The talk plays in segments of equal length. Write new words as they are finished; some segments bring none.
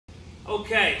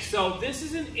Okay, so this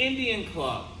is an Indian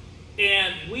club,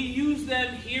 and we use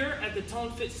them here at the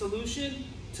Tone Fit Solution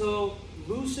to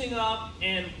loosen up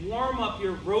and warm up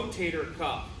your rotator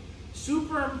cuff.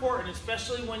 Super important,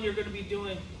 especially when you're going to be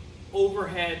doing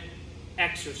overhead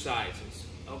exercises,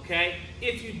 okay?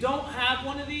 If you don't have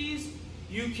one of these,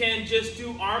 you can just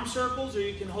do arm circles, or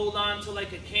you can hold on to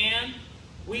like a can.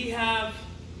 We have,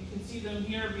 you can see them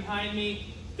here behind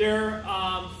me, they're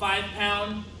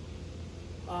 5-pound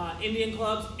Indian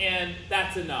clubs, and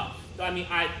that's enough. I mean,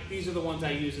 these are the ones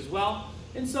I use as well.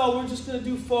 And so we're just going to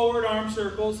do forward arm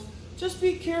circles. Just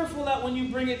be careful that when you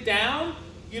bring it down,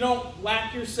 you don't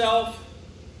whack yourself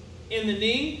in the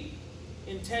knee.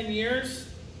 In 10 years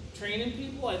training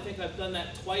people, I think I've done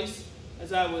that twice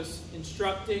as I was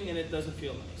instructing, and it doesn't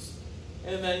feel nice.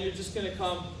 And then you're just going to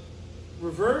come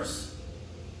reverse,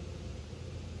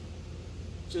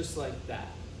 just like that.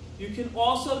 You can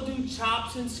also do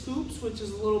chops and scoops, which is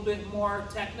a little bit more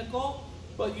technical,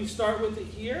 but you start with it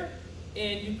here,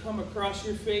 and you come across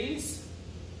your face,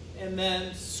 and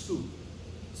then scoop.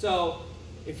 So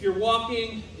if you were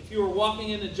walking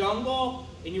in the jungle,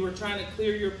 and you were trying to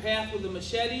clear your path with a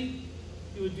machete,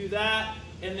 you would do that.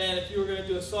 And then if you were going to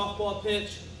do a softball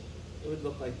pitch, it would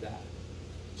look like that.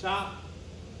 Chop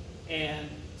and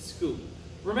scoop.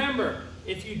 Remember,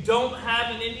 if you don't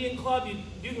have an Indian club,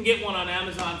 you can get one on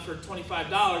Amazon for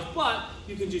 $25, but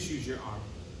you can just use your arm.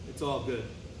 It's all good.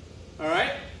 All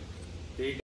right? There you go.